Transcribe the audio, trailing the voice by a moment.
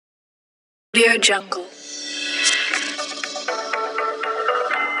Audio Jungle.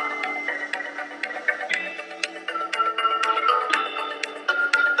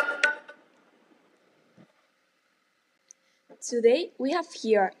 Today, we have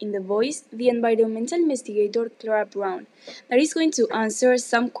here in The Voice the environmental investigator Clara Brown that is going to answer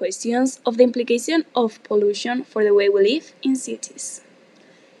some questions of the implication of pollution for the way we live in cities.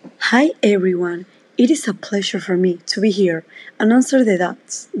 Hi everyone, it is a pleasure for me to be here and answer the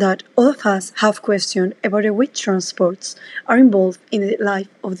doubts that all of us have questioned about the way transports are involved in the life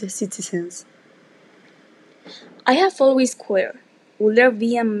of the citizens. I have always queried, would there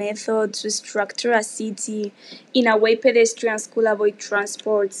be a method to structure a city in a way pedestrians could avoid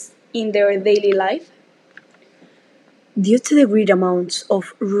transports in their daily life? Due to the great amounts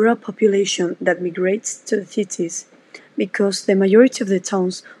of rural population that migrates to the cities, because the majority of the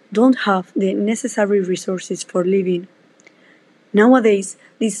towns don't have the necessary resources for living. Nowadays,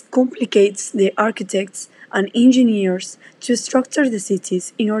 this complicates the architects and engineers to structure the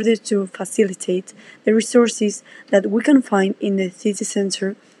cities in order to facilitate the resources that we can find in the city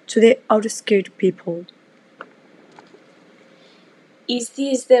center to the outskirts people. Is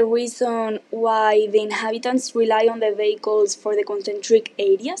this the reason why the inhabitants rely on the vehicles for the concentric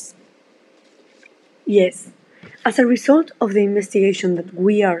areas? Yes, as a result of the investigation that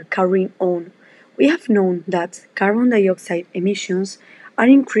we are carrying on, we have known that carbon dioxide emissions are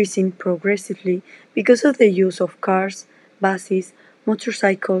increasing progressively because of the use of cars, buses,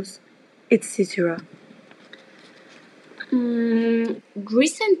 motorcycles, etc.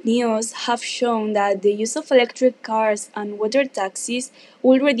 Recent news have shown that the use of electric cars and water taxis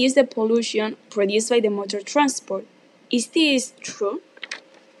will reduce the pollution produced by the motor transport. Is this true?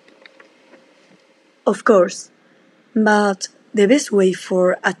 Of course, but the best way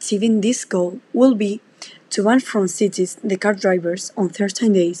for achieving this goal will be to ban from cities the car drivers on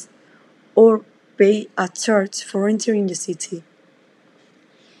certain days or pay a charge for entering the city.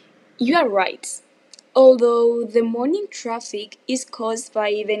 You are right. Although the morning traffic is caused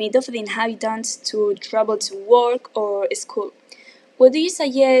by the need of the inhabitants to travel to work or school. What do you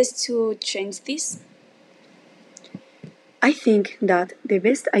suggest to change this? I think that the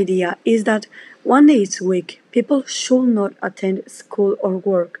best idea is that one day each week people should not attend school or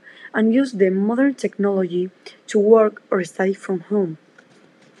work and use the modern technology to work or study from home.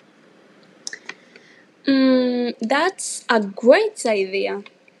 That's a great idea.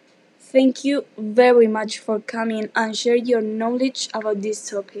 Thank you very much for coming and share your knowledge about this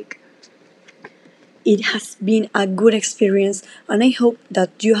topic. It has been a good experience and I hope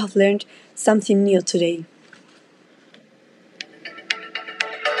that you have learned something new today.